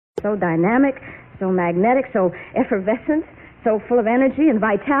So dynamic, so magnetic, so effervescent, so full of energy and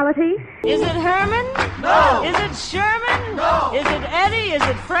vitality. Is it Herman? No! Is it Sherman? No! Is it Eddie? Is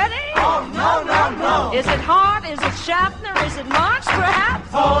it Freddie? Oh, no! Is it Hart? Is it Schaffner? Is it Marx, perhaps?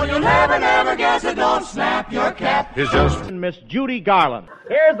 Oh, you'll never guess it, don't snap your cap. It's just Miss Judy Garland.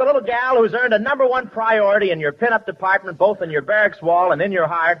 Here's the little gal who's earned a #1 priority in your pinup department, both in your barracks wall and in your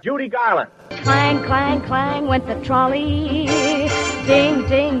heart, Judy Garland. Clang, clang, clang went the trolley. Ding,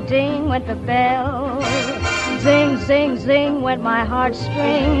 ding, ding went the bell. Zing, zing, zing went my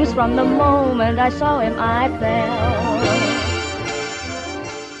heartstrings. From the moment I saw him, I fell.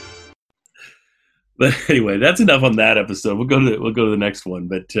 But anyway, that's enough on that episode. We'll go to the next one.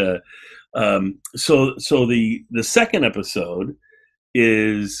 But so the second episode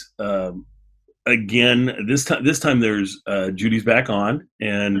is again this time there's Judy's back on,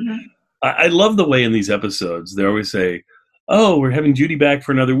 and I love the way in these episodes they always say, "Oh, we're having Judy back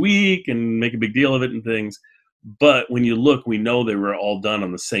for another week," and make a big deal of it and things. But when you look, we know they were all done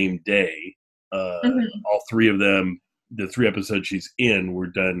on the same day. All three of them, the 3 episodes she's in, were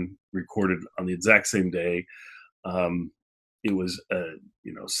done, recorded on the exact same day. It was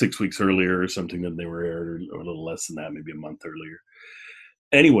 6 weeks earlier or something than they were aired, or a little less than that, maybe a month earlier.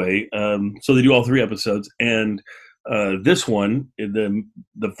 Anyway, so they do all 3 episodes, and this one,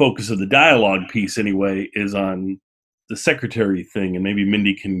 the focus of the dialogue piece anyway, is on the secretary thing, and maybe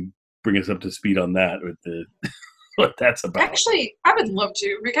Mindy can bring us up to speed on that with what that's about. Actually, I would love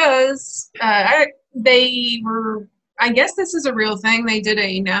to, because they were, I guess this is a real thing. They did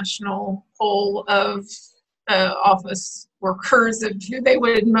a national poll of office workers of who they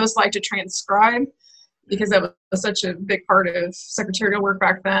would most like to transcribe, because that was such a big part of secretarial work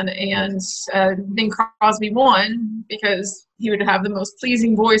back then. And Bing Crosby won because he would have the most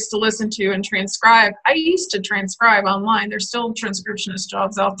pleasing voice to listen to and transcribe. I used to transcribe online. There's still transcriptionist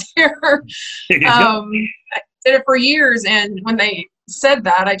jobs out there. I did it for years, and when they said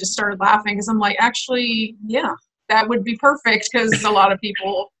that, I just started laughing, because I'm like, actually, yeah, that would be perfect, because a lot of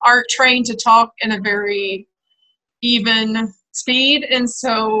people aren't trained to talk in a very even speed, and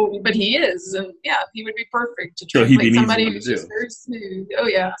so, but he is, and yeah, he would be perfect to translate somebody who's just very smooth. Oh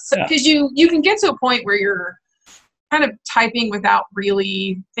yeah, because you can get to a point where you're kind of typing without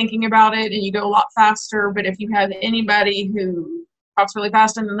really thinking about it, and you go a lot faster. But if you have anybody who talks really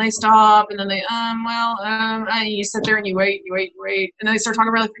fast and then they stop and then they and you sit there and you wait, and then they start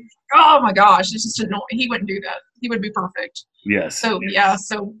talking really fast. Oh my gosh, it's just annoying. He wouldn't do that. He would be perfect. Yes. So yeah,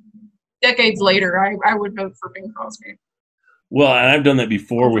 so decades later, I would vote for Bing Crosby. Well, and I've done that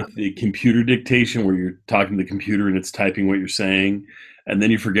before with the computer dictation, where you're talking to the computer and it's typing what you're saying, and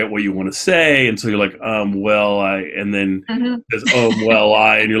then you forget what you want to say, and so you're like, and then says,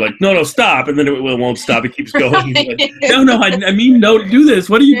 and you're like, no, stop, and then it won't stop. It keeps going. Like, no, I mean, no, do this.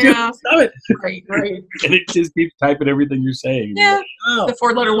 What are you doing? Stop it. Right. And it just keeps typing everything you're saying. Yeah. Like, oh. The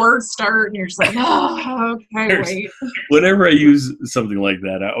 4-letter words start, and you're just like, wait. Whenever I use something like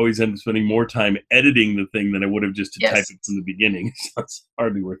that, I always end up spending more time editing the thing than I would have just to type it from the beginning. So it's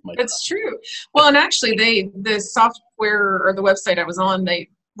hardly worth my time. That's true. Well, and actually, the software or the website I was on, they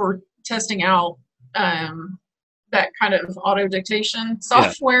were testing out that kind of auto dictation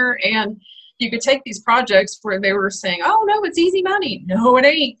software, and you could take these projects where they were saying, oh no, it's easy money. No, it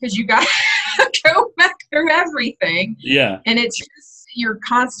ain't, because you got to go back through everything. Yeah. And it's just, you're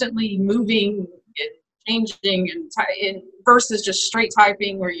constantly moving and changing and versus just straight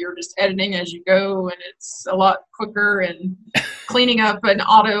typing where you're just editing as you go, and it's a lot quicker, and cleaning up an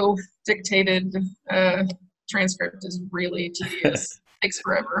auto dictated transcript is really tedious. Takes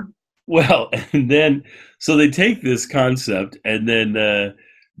forever. Well, and then so they take this concept, and then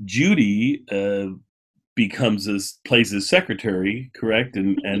Judy plays his secretary, correct?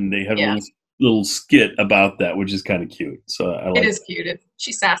 And they have a little skit about that, which is kind of cute. So I like it. Is cute.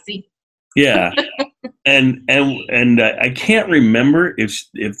 She's sassy. Yeah, and I can't remember if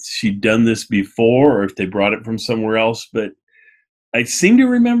she'd done this before or if they brought it from somewhere else, but I seem to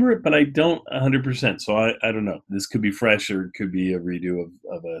remember it, but I don't 100%. So I don't know. This could be fresh, or it could be a redo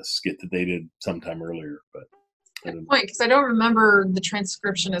of a skit that they did sometime earlier. But good point, because I don't remember the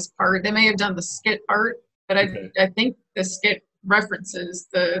transcriptionist part. They may have done the skit part, but I think the skit references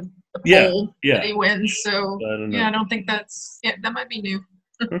the poll that he wins. So I don't think that's that might be new.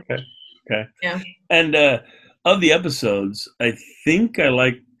 Okay. Yeah. And of the episodes, I think I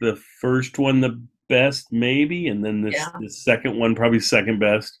like the first one the best, maybe, and then the second one probably second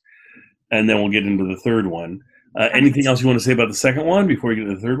best, and then we'll get into the third one. Anything else you want to say about the second one before we get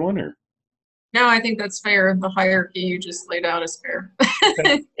to the third one, or? No, I think that's fair. The hierarchy you just laid out is fair.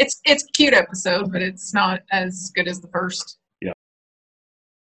 Okay. It's a cute episode, but it's not as good as the first.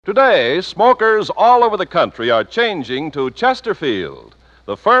 Today, smokers all over the country are changing to Chesterfield,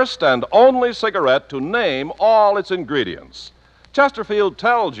 the first and only cigarette to name all its ingredients. Chesterfield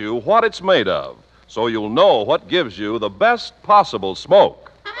tells you what it's made of, so you'll know what gives you the best possible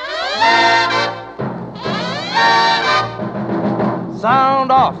smoke.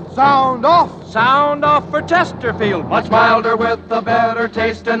 Sound off. Sound off. Sound off for Chesterfield. Much milder with a better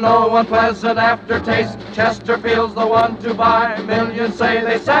taste and no unpleasant aftertaste. Chesterfield's the one to buy. Millions say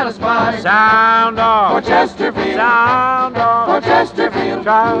they satisfy. Sound off. For Chesterfield. Sound off. For Chesterfield.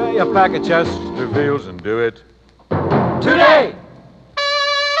 Try a pack of Chesterfields and do it Today.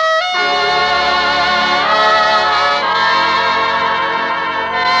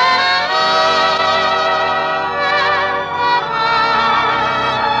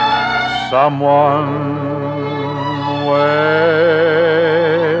 Someone waits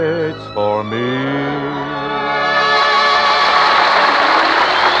for me.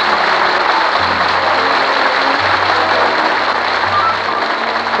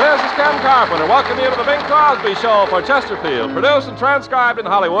 This is Ken Carpenter. Welcome you to the Bing Crosby Show for Chesterfield. Produced and transcribed in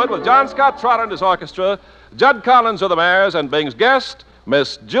Hollywood with John Scott Trotter and his orchestra, Judd Collins of the Mares, and Bing's guest,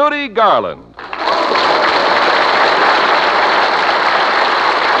 Miss Judy Garland.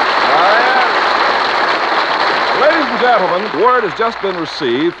 Ladies and gentlemen, word has just been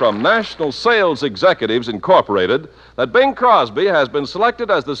received from National Sales Executives Incorporated that Bing Crosby has been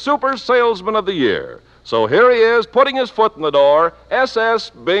selected as the Super Salesman of the Year. So here he is, putting his foot in the door, SS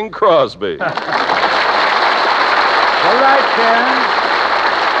Bing Crosby. All right, Ken.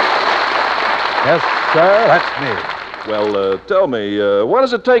 Yes, sir, that's me. Well, tell me, what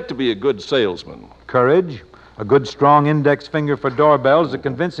does it take to be a good salesman? Courage, a good strong index finger for doorbells, a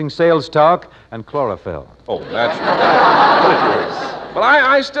convincing sales talk, and chlorophyll. Oh, that's But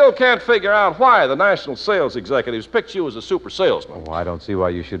I still can't figure out why the National Sales Executives picked you as a super salesman. Oh, I don't see why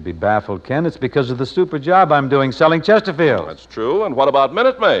you should be baffled, Ken. It's because of the super job I'm doing selling Chesterfield. That's true. And what about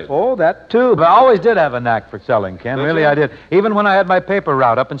Minute Maid? Oh, that too. But I always did have a knack for selling, Ken. Did Really, you? I did. Even when I had my paper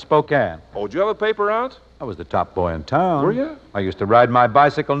route up in Spokane. Oh, did you have a paper route? I was the top boy in town. Were you? I used to ride my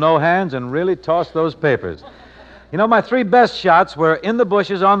bicycle no hands and really toss those papers. You know, my three best shots were in the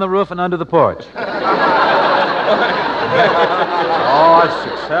bushes, on the roof, and under the porch. Oh,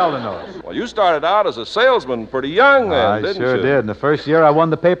 I excelled in those. Well, you started out as a salesman pretty young then, I didn't sure you? did. In the first year, I won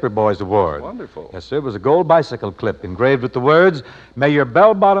the Paper Boys Award. Wonderful. Yes, sir. It was a gold bicycle clip engraved with the words, "May your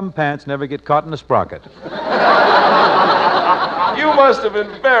bell-bottom pants never get caught in a sprocket." You must have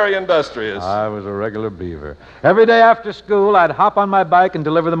been very industrious. I was a regular beaver. Every day after school, I'd hop on my bike and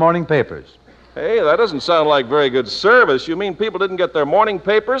deliver the morning papers. Hey, that doesn't sound like very good service. You mean people didn't get their morning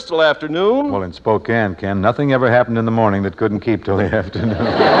papers till afternoon? Well, in Spokane, Ken, nothing ever happened in the morning that couldn't keep till the afternoon.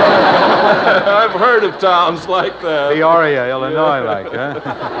 I've heard of towns like that. Peoria, Illinois, like,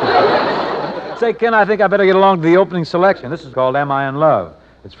 huh? Say, Ken, I think I better get along to the opening selection. This is called Am I in Love?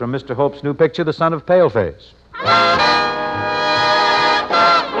 It's from Mr. Hope's new picture, The Son of Paleface.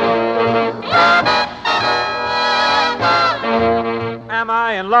 Am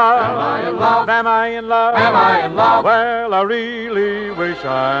I in love? Am I in love? Am I in love? Am I in love? Well, I really wish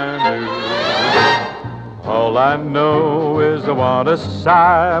I knew. All I know is I want to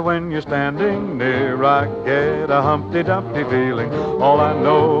sigh when you're standing near. I get a Humpty Dumpty feeling. All I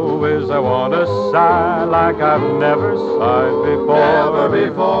know is I want to sigh like I've never sighed before. Never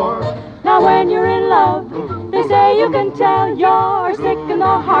before. Now when you're in love, they say you can tell you're sick in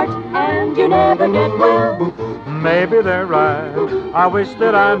the heart and you never get well. Maybe they're right. I wish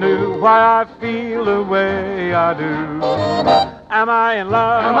that I knew why I feel the way I do. Am I in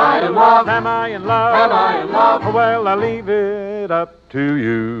love? Am I in love? Am I in love? Am I in love? Well, I leave it up to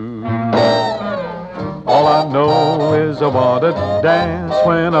you. All I know is I want to dance.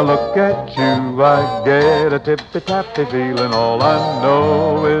 When I look at you, I get a tippy-tappy feeling. All I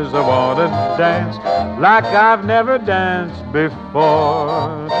know is I want to dance like I've never danced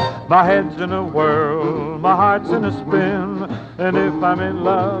before. My head's in a whirl, my heart's in a spin, and if I'm in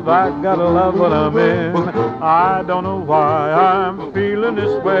love, I gotta love what I'm in. I don't know why I'm feeling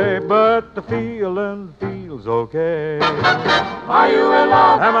this way, but the feeling feels okay. Are you in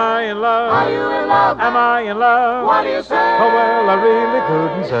love? Am I in love? Are you in love? Am I in love? What do you say? Oh, well, I really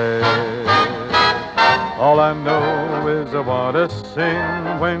couldn't say. All I know is I want to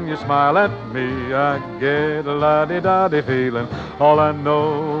sing. When you smile at me, I get a la-di-da-di feeling. All I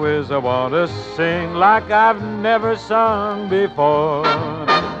know is I want to sing like I've never sung before.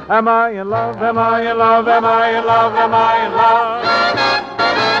 Am I in love? Am I in love? Am I in love? Am I in love?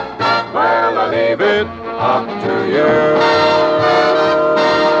 Well, I leave it up to you.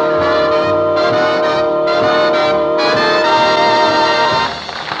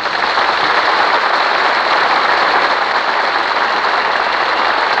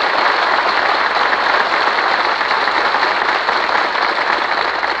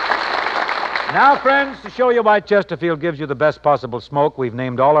 Now, friends, to show you why Chesterfield gives you the best possible smoke, we've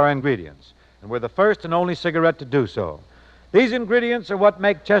named all our ingredients. And we're the first and only cigarette to do so. These ingredients are what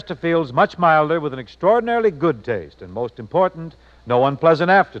make Chesterfields much milder with an extraordinarily good taste, and most important, no unpleasant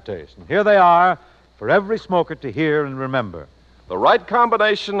aftertaste. And here they are for every smoker to hear and remember. The right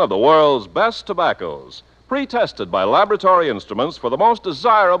combination of the world's best tobaccos, pre-tested by laboratory instruments for the most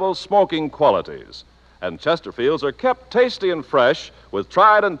desirable smoking qualities. And Chesterfields are kept tasty and fresh with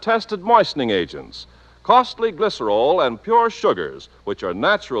tried and tested moistening agents, costly glycerol, and pure sugars, which are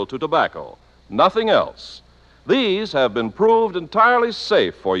natural to tobacco. Nothing else. These have been proved entirely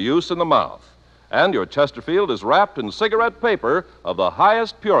safe for use in the mouth. And your Chesterfield is wrapped in cigarette paper of the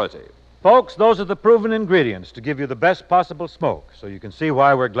highest purity. Folks, those are the proven ingredients to give you the best possible smoke, so you can see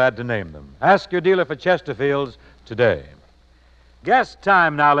why we're glad to name them. Ask your dealer for Chesterfields today. Guest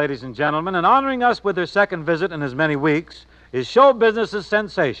time now, ladies and gentlemen, and honoring us with their second visit in as many weeks is show business's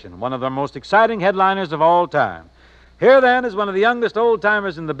sensation, one of the most exciting headliners of all time. Here, then, is one of the youngest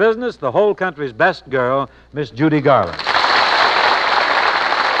old-timers in the business, the whole country's best girl, Miss Judy Garland.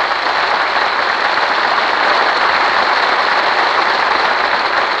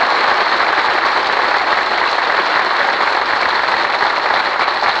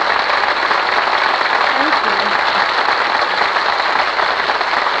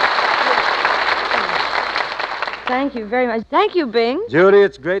 Thank you very much. Thank you, Bing. Judy,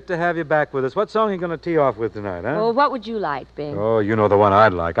 it's great to have you back with us. What song are you going to tee off with tonight, huh? Well, what would you like, Bing? Oh, you know the one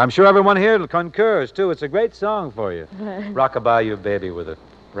I'd like. I'm sure everyone here concurs, too. It's a great song for you. Rockabye you baby with a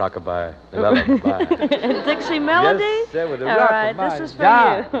rockabye. Lullaby. Dixie Melody? Yes, with a All rockabye. right, this is for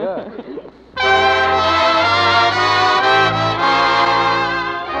Yeah, you. yeah.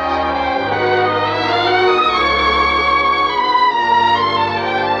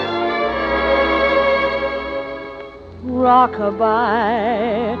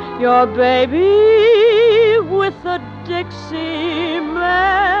 Rockabye your baby with a Dixie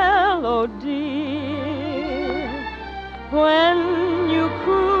melody. When you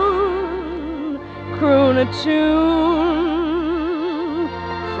croon a tune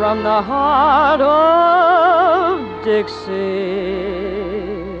from the heart of Dixie.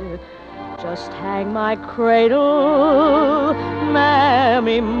 Just hang my cradle,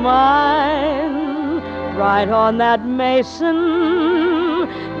 mammy mine, right on that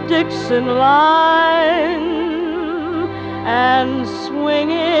Mason-Dixon line, and swing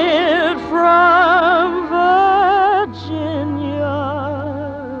it from Virginia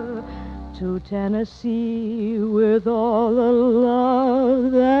to Tennessee with all the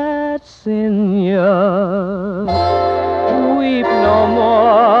love that's in ya. Weep no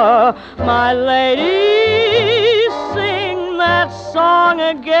more, my lady, sing that song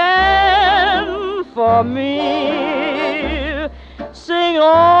again for me. Sing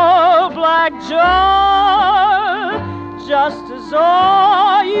Old Black Joe, just as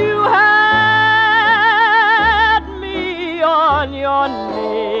all you had me on your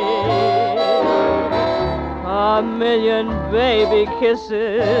knee. A million baby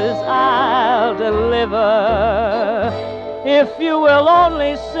kisses I'll deliver if you will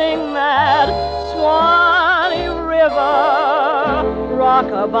only sing that Swanee River.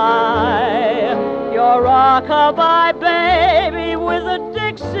 Rockabye, your rockabye baby with a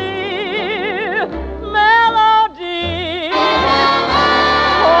Dixie melody.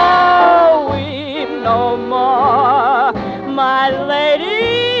 Oh, weep no more, my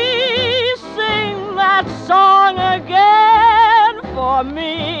lady, sing that song again for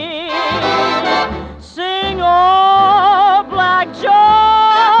me. Sing Old Black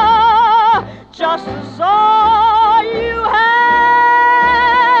Joe, just as all you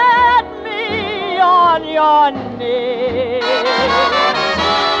had me on your knee.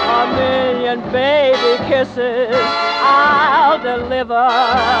 A million baby kisses I'll deliver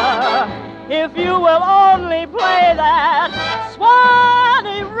if you will only play that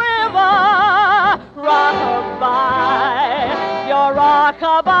Swanee River. Rockabye, your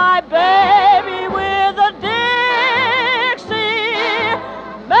rockabye baby with a Dixie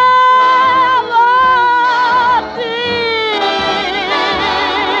melody.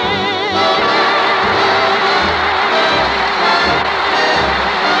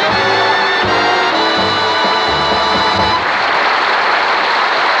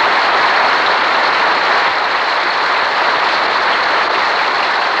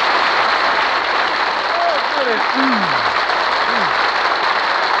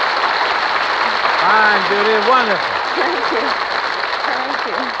 Fine, Judy. Wonderful. Thank you. Thank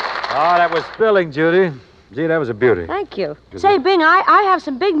you. Oh, that was thrilling, Judy. Gee, that was a beauty. Thank you. Say, Bing, I have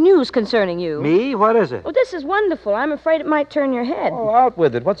some big news concerning you. Me? What is it? Oh, this is wonderful. I'm afraid it might turn your head. Oh, out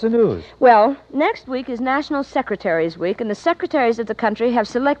with it. What's the news? Well, next week is National Secretaries Week, and the secretaries of the country have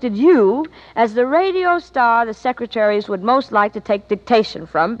selected you as the radio star the secretaries would most like to take dictation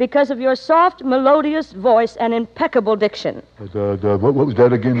from because of your soft, melodious voice and impeccable diction. What was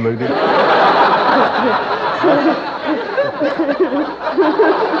that again, lady?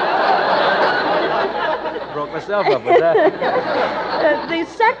 Broke myself up with that. The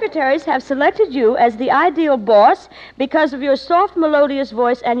secretaries have selected you as the ideal boss because of your soft, melodious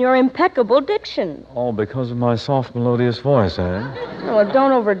voice and your impeccable diction. Oh, because of my soft, melodious voice, eh? Oh, well,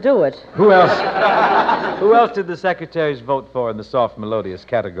 don't overdo it. Who else? Who else did the secretaries vote for in the soft, melodious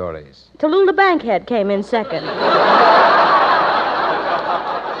categories? Tallulah Bankhead came in second.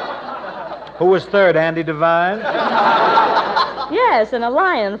 Who was third? Andy Devine? Yes, and a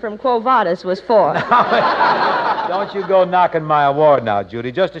lion from Quo Vadis was fourth. Don't you go knocking my award now, Judy,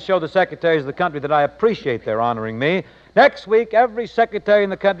 just to show the secretaries of the country that I appreciate their honoring me. Next week, every secretary in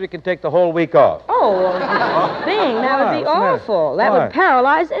the country can take the whole week off. Oh, Bing, that would be awful. That would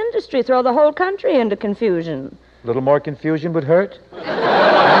paralyze industry, throw the whole country into confusion. A little more confusion would hurt? I'm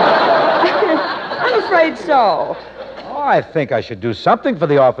afraid so. Oh, I think I should do something for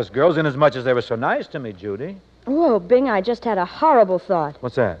the office girls, inasmuch as they were so nice to me, Judy. Whoa, Bing, I just had a horrible thought.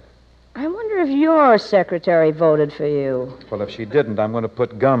 What's that? I wonder if your secretary voted for you. Well, if she didn't, I'm going to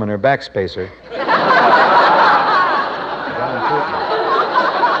put gum in her backspacer.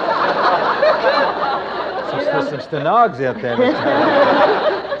 Some stenogs out there.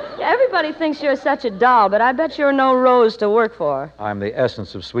 Everybody thinks you're such a doll, but I bet you're no rose to work for. I'm the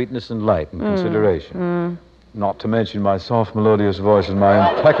essence of sweetness and light and consideration. Not to mention my soft, melodious voice and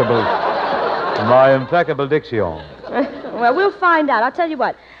my impeccable diction. Well, we'll find out. I'll tell you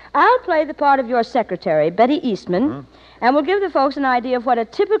what. I'll play the part of your secretary, Betty Eastman, and we'll give the folks an idea of what a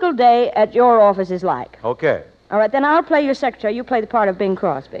typical day at your office is like. Okay. All right, then I'll play your secretary. You play the part of Bing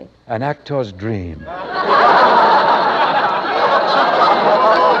Crosby. An actor's dream.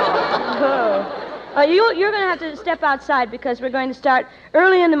 You're going to have to step outside because we're going to start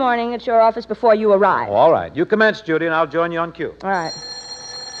early in the morning at your office before you arrive. Oh, all right. You commence, Judy, and I'll join you on cue. All right.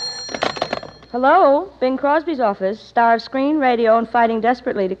 Hello, Bing Crosby's office, star of screen, radio, and fighting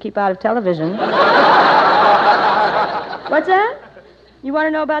desperately to keep out of television. What's that? You want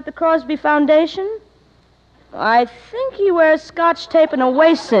to know about the Crosby Foundation? I think he wears Scotch tape and a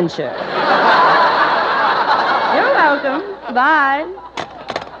waist cincher. You're welcome. Bye.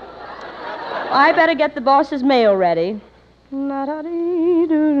 I better get the boss's mail ready.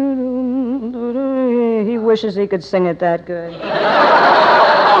 He wishes he could sing it that good.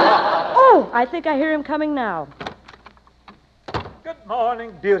 Oh, I think I hear him coming now. Good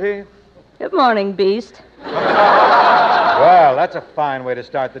morning, beauty. Good morning, beast. Well, that's a fine way to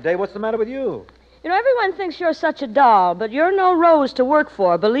start the day. What's the matter with you? You know, everyone thinks you're such a doll, but you're no rose to work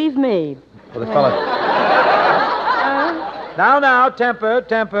for, believe me. Well, the fella... Now, temper.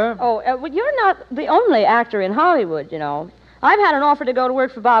 Oh, well, you're not the only actor in Hollywood, you know. I've had an offer to go to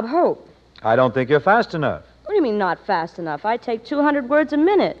work for Bob Hope. I don't think you're fast enough. What do you mean not fast enough? I take 200 words a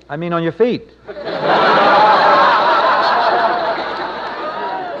minute. I mean on your feet.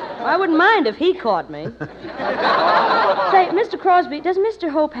 I wouldn't mind if he caught me. Say, Mr. Crosby, does Mr.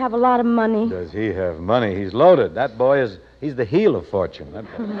 Hope have a lot of money? Does he have money? He's loaded. That boy he's the heel of fortune.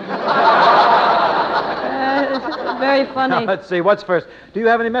 Very funny. Now, let's see, what's first? Do you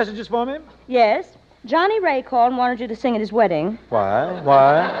have any messages for me? Yes. Johnny Ray called and wanted you to sing at his wedding. Why?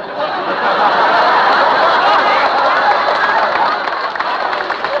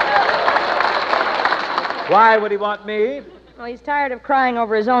 Why would he want me? Well, he's tired of crying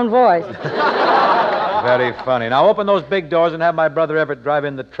over his own voice. Very funny. Now open those big doors and have my brother Everett drive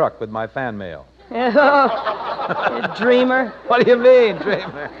in the truck with my fan mail. You dreamer. What do you mean,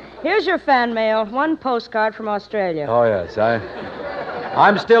 dreamer? Here's your fan mail. One postcard from Australia. Oh, yes.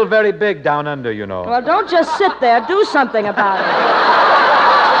 I'm still very big down under, you know. Well, don't just sit there. Do something about it.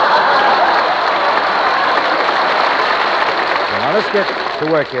 Now, let's get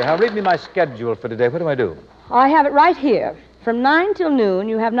to work here. Now, read me my schedule for today. What do I do? I have it right here. From 9 till noon,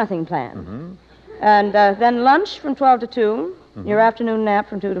 you have nothing planned. And then lunch from 12 to 2. Your afternoon nap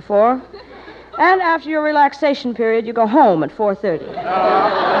from 2 to 4. And after your relaxation period, you go home at 4:30.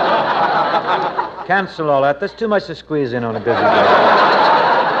 Cancel all that. There's too much to squeeze in on a busy day.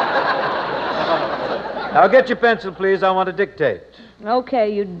 Now, get your pencil, please. I want to dictate. Okay,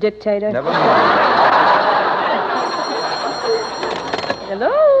 you dictator. Never mind.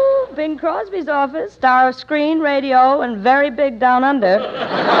 Hello, Bing Crosby's office, star of screen, radio, and very big down under.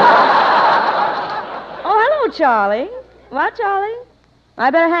 Oh, Charlie. What, Charlie? I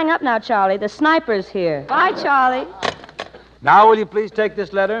better hang up now, Charlie. The sniper's here. Bye, Charlie. Now, will you please take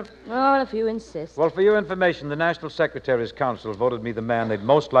this letter? Oh, if you insist. Well, for your information, the National Secretary's Council voted me the man they'd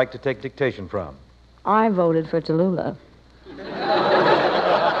most like to take dictation from. I voted for Tallulah.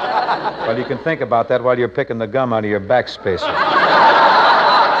 Well, you can think about that while you're picking the gum out of your back spacer.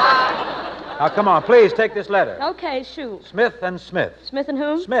 Now, come on, please take this letter. Okay, shoot. Smith and Smith. Smith and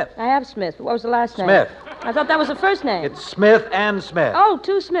whom? Smith. I have Smith. What was the last name? Smith. I thought that was the first name. It's Smith and Smith. Oh,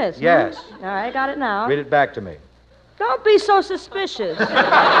 two Smiths. Yes. All right, got it now. Read it back to me. Don't be so suspicious. Now,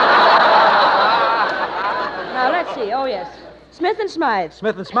 let's see. Oh, yes. Smith and Smythe.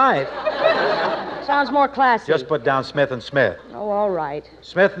 Smith and Smythe? Sounds more classy. Just put down Smith and Smith. Oh, all right.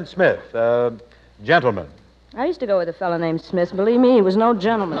 Smith and Smith. Gentlemen. I used to go with a fellow named Smith. Believe me, he was no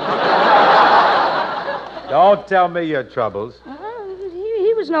gentleman. Don't tell me your troubles.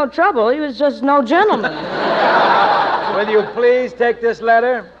 He was no trouble. He was just no gentleman. Will you please take this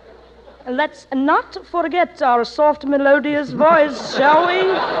letter? Let's not forget our soft, melodious voice, shall we?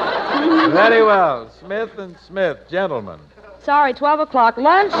 Very well. Smith and Smith, gentlemen. Sorry, 12 o'clock.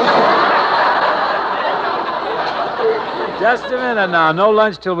 Lunch? Just a minute now. No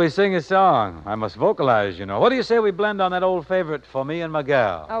lunch till we sing a song. I must vocalize, you know. What do you say we blend on that old favorite, For Me and My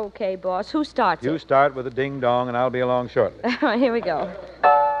Gal? Okay, boss. Who starts You start with a ding-dong, and I'll be along shortly. Here we go.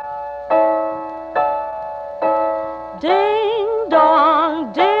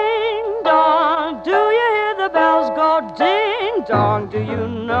 Ding-dong, ding-dong, do you hear the bells go ding-dong? Do you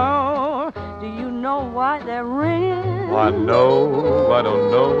know why they're ringing? I know, I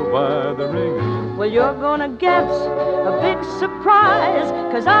don't know why they're ringing. Well, you're gonna get a big surprise,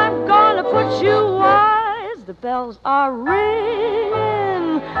 'cause I'm gonna put you wise. The bells are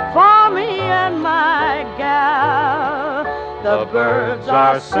ringing for me and my gal. The birds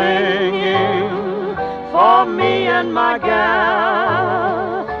are singing for me and my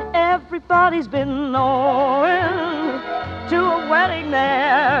gal. Everybody's been knowing to a wedding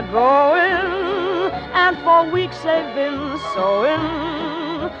they're going, and for weeks they've been sewing.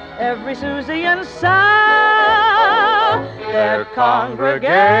 Every Susie and Sam, they're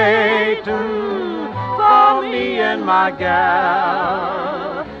congregating for me and my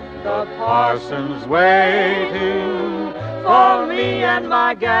gal. The parson's waiting for me and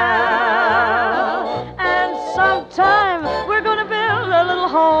my gal. And sometime we're gonna build a little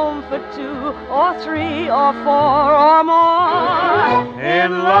home for 2 or 3 or 4 or more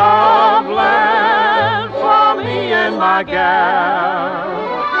in Loveland for me and my gal.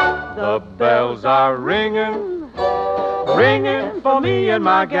 The bells are ringing, ringing for me and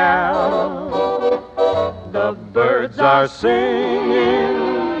my gal. The birds are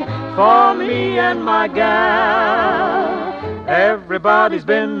singing for me and my gal. Everybody's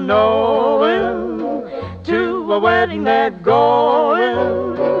been knowing to a wedding they're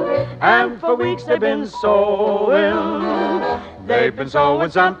going, and for weeks they've been sewing. They've been sewing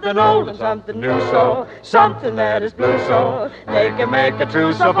something old and something new, so something that is blue, so they can make a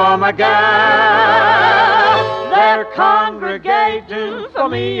trousseau for my gal. They're congregating for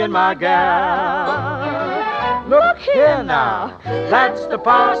me and my gal. Look here now, that's the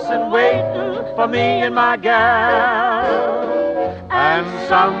parson waiting for me and my gal. And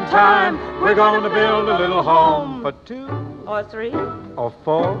sometime we're going to build a little home for 2 or 3 Or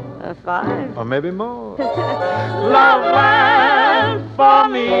 4 or 5 or maybe more. Loveland for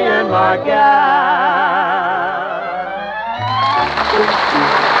me and my gal.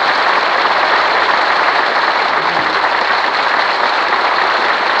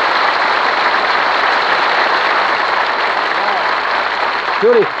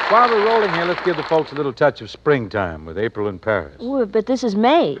 Judy, while we're rolling here, let's give the folks a little touch of springtime with April in Paris. Ooh, but this is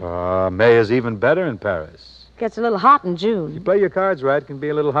May. May is even better in Paris. Gets a little hot in June. You play your cards right, it can be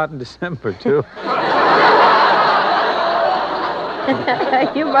a little hot in December, too.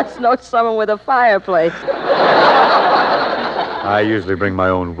 You must know someone with a fireplace. I usually bring my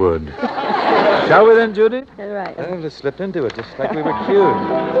own wood. Shall we then, Judy? All right. Well, let's slip into it, just like we were cued.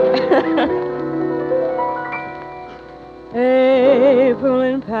 April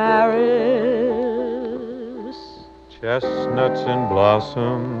in Paris. Chestnuts in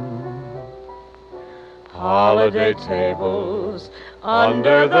blossom. Holiday tables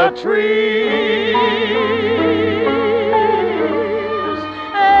under the trees.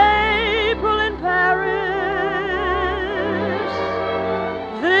 April in Paris.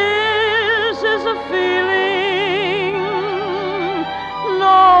 This is a feeling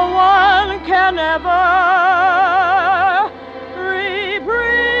no one can ever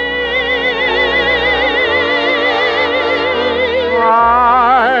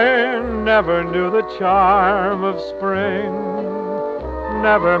never knew the charm of spring,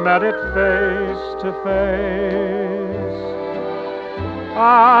 never met it face to face.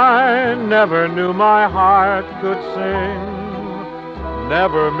 I never knew my heart could sing,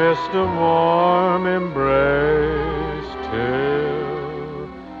 never missed a warm embrace till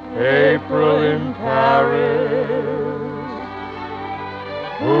April in Paris.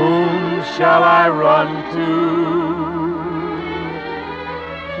 Whom shall I run to?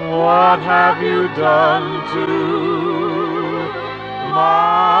 What have you done to my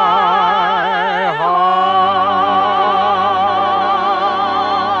heart?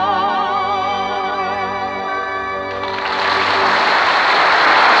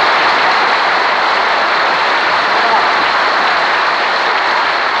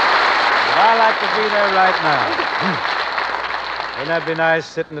 I'd like to be there right now. Wouldn't that be nice,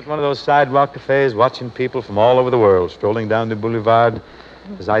 sitting at one of those sidewalk cafes, watching people from all over the world strolling down the boulevard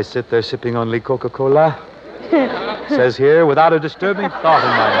as I sit there sipping only Coca-Cola? Says here, without a disturbing thought in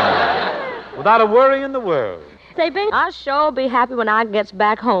my mind, without a worry in the world. Say, Bing, I'll sure be happy when I gets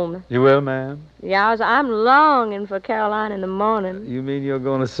back home. You will, ma'am? Yeah, I'm longing for Caroline in the morning. You mean you're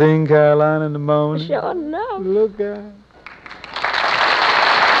going to sing Caroline in the morning? Sure enough. Look out.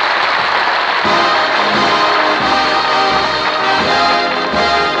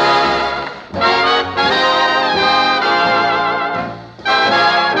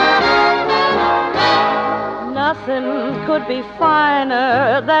 Nothing could be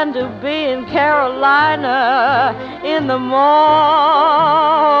finer than to be in Carolina in the morning.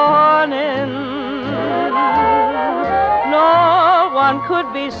 No one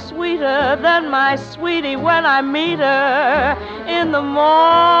could be sweeter than my sweetie when I meet her in the morning.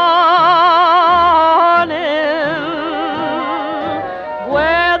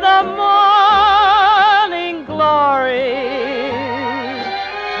 Where the morning glories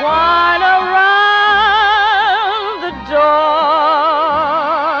twine around the door,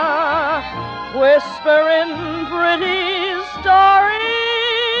 whispering pretty stories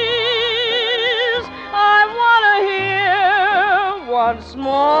I want to hear once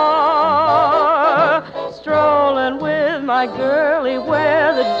more. Strolling with my girlie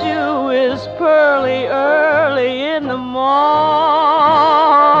where the dew is pearly early in the morning.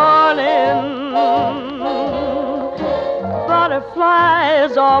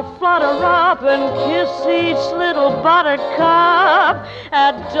 Butterflies all flutter up and kiss each little buttercup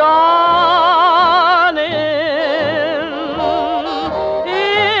at dawning.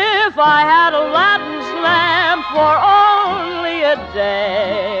 If I had Aladdin's lamp for only a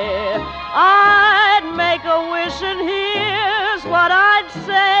day, I'd make a wish and here's what I'd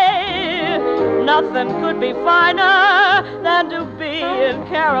say. Nothing could be finer than to be in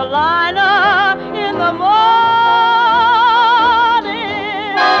Carolina in the morning.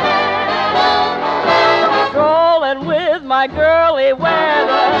 Strolling with my girlie where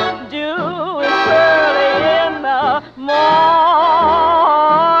the dew is pearly in the morning.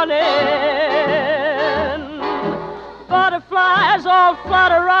 Butterflies all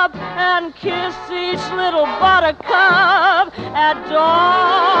flutter up and kiss each little buttercup at dawning.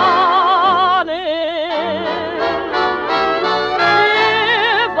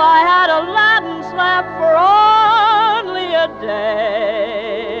 If I had Aladdin's lamp for only a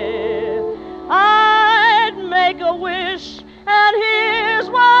day, I'd make a wish, and here's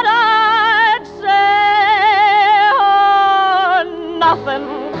what I'd say. Oh, nothing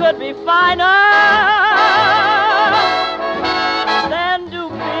could be finer than to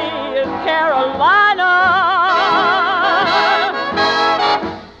be in Carolina.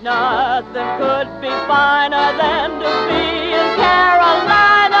 Nothing could be finer than to be in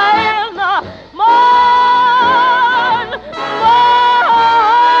Carolina in the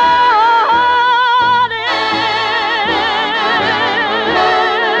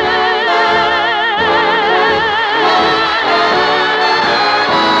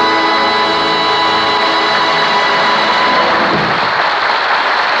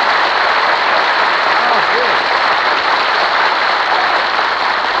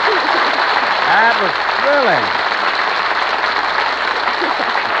That was thrilling.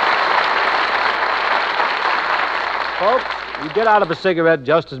 Folks, you get out of a cigarette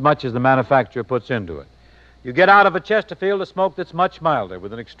just as much as the manufacturer puts into it. You get out of a Chesterfield a smoke that's much milder,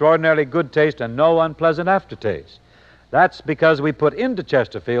 with an extraordinarily good taste and no unpleasant aftertaste. That's because we put into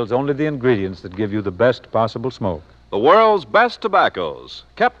Chesterfields only the ingredients that give you the best possible smoke. The world's best tobaccos,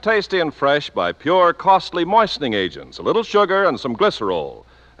 kept tasty and fresh by pure, costly moistening agents, a little sugar and some glycerol,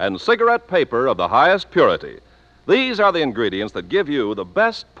 and cigarette paper of the highest purity. These are the ingredients that give you the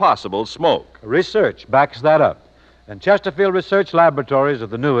best possible smoke. Research backs that up. And Chesterfield Research Laboratories are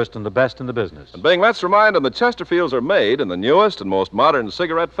the newest and the best in the business. And Bing, let's remind them that Chesterfields are made in the newest and most modern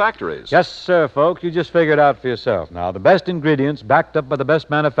cigarette factories. Yes, sir, folks. You just figure it out for yourself. Now, the best ingredients backed up by the best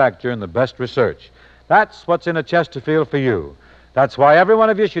manufacturer and the best research. That's what's in a Chesterfield for you. That's why every one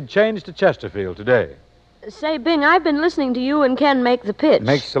of you should change to Chesterfield today. Say, Bing, I've been listening to you and Ken make the pitch.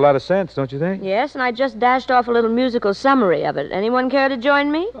 Makes a lot of sense, don't you think? Yes, and I just dashed off a little musical summary of it. Anyone care to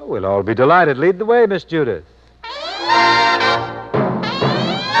join me? Oh, we'll all be delighted. Lead the way, Miss Judith.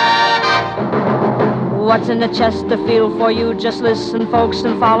 What's in the Chesterfield for you? Just listen, folks,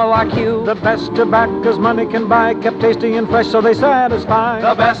 and follow our cue. The best tobacco's money can buy, kept tasty and fresh so they satisfy.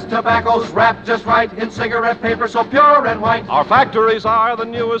 The best tobacco's wrapped just right in cigarette paper so pure and white. Our factories are the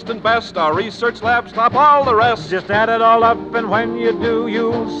newest and best. Our research labs top all the rest. Just add it all up, and when you do,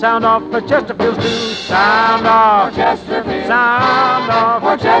 you'll sound off for Chesterfields too. Sound off For Chesterfield. Sound off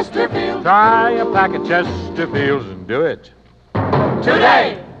For Chesterfield. Try a pack of Chesterfields and do it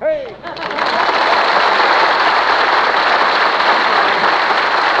Today. Hey!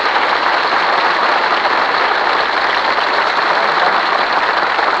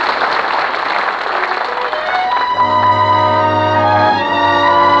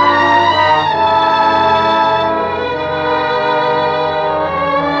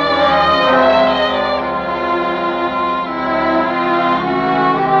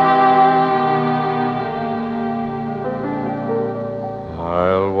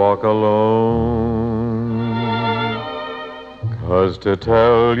 To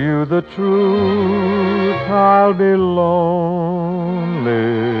tell you the truth, I'll be lonely.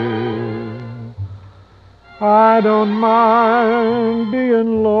 I don't mind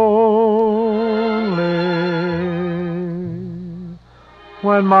being lonely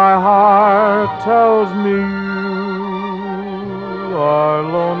when my heart tells me you are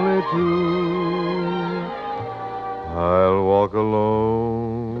lonely too. I'll walk alone.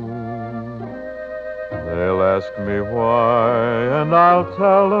 They'll ask me why, and I'll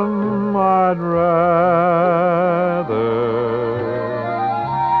tell them I'd rather.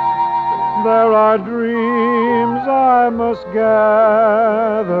 There are dreams I must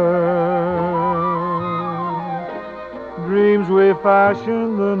gather, dreams we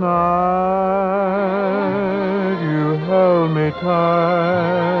fashioned the night you held me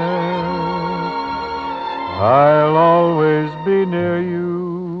tight. I'll always be near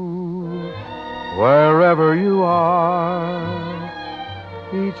you, wherever you are,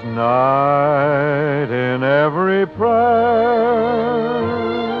 each night in every prayer.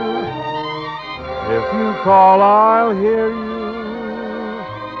 If you call, I'll hear you,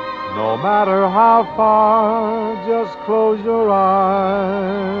 no matter how far. Just close your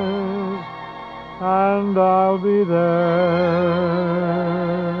eyes, and I'll be there.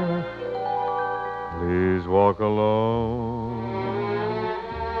 Please walk alone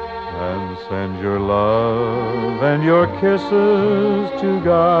and send your love and your kisses to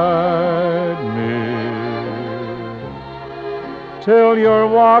guide me till you're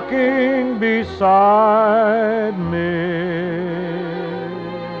walking beside me.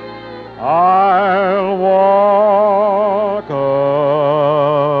 I'll walk alone.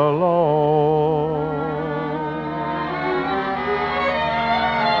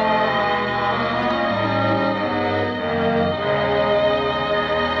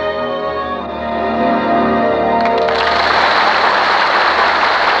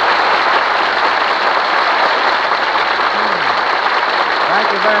 Thank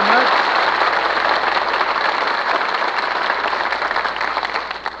you very much.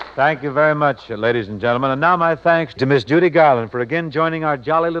 Thank you very much, ladies and gentlemen. And now my thanks to Miss Judy Garland for again joining our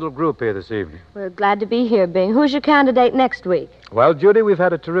jolly little group here this evening. We're glad to be here, Bing. Who's your candidate next week? Well, Judy, we've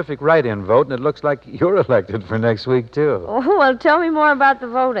had a terrific write-in vote, and it looks like you're elected for next week, too. Oh, well, tell me more about the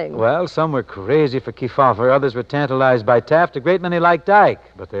voting. Well, some were crazy for Kefauver, others were tantalized by Taft, a great many liked Ike,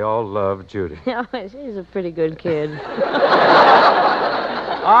 but they all loved Judy. Yeah, she's a pretty good kid.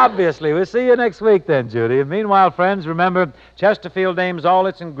 Obviously. We'll see you next week then, Judy. And meanwhile, friends, remember, Chesterfield names all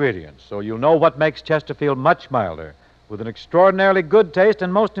its ingredients, so you'll know what makes Chesterfield much milder, with an extraordinarily good taste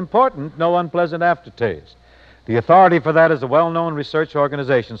and, most important, no unpleasant aftertaste. The authority for that is a well-known research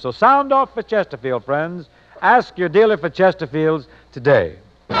organization. So sound off for Chesterfield, friends. Ask your dealer for Chesterfields today.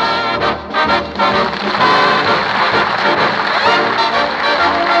 The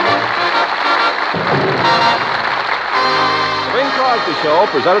Bing Crosby Show,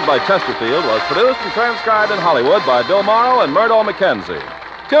 presented by Chesterfield, was produced and transcribed in Hollywood by Bill Morrow and Murdo McKenzie.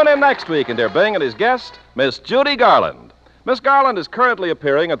 Tune in next week and hear Bing and his guest, Miss Judy Garland. Miss Garland is currently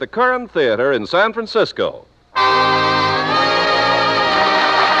appearing at the Curran Theater in San Francisco.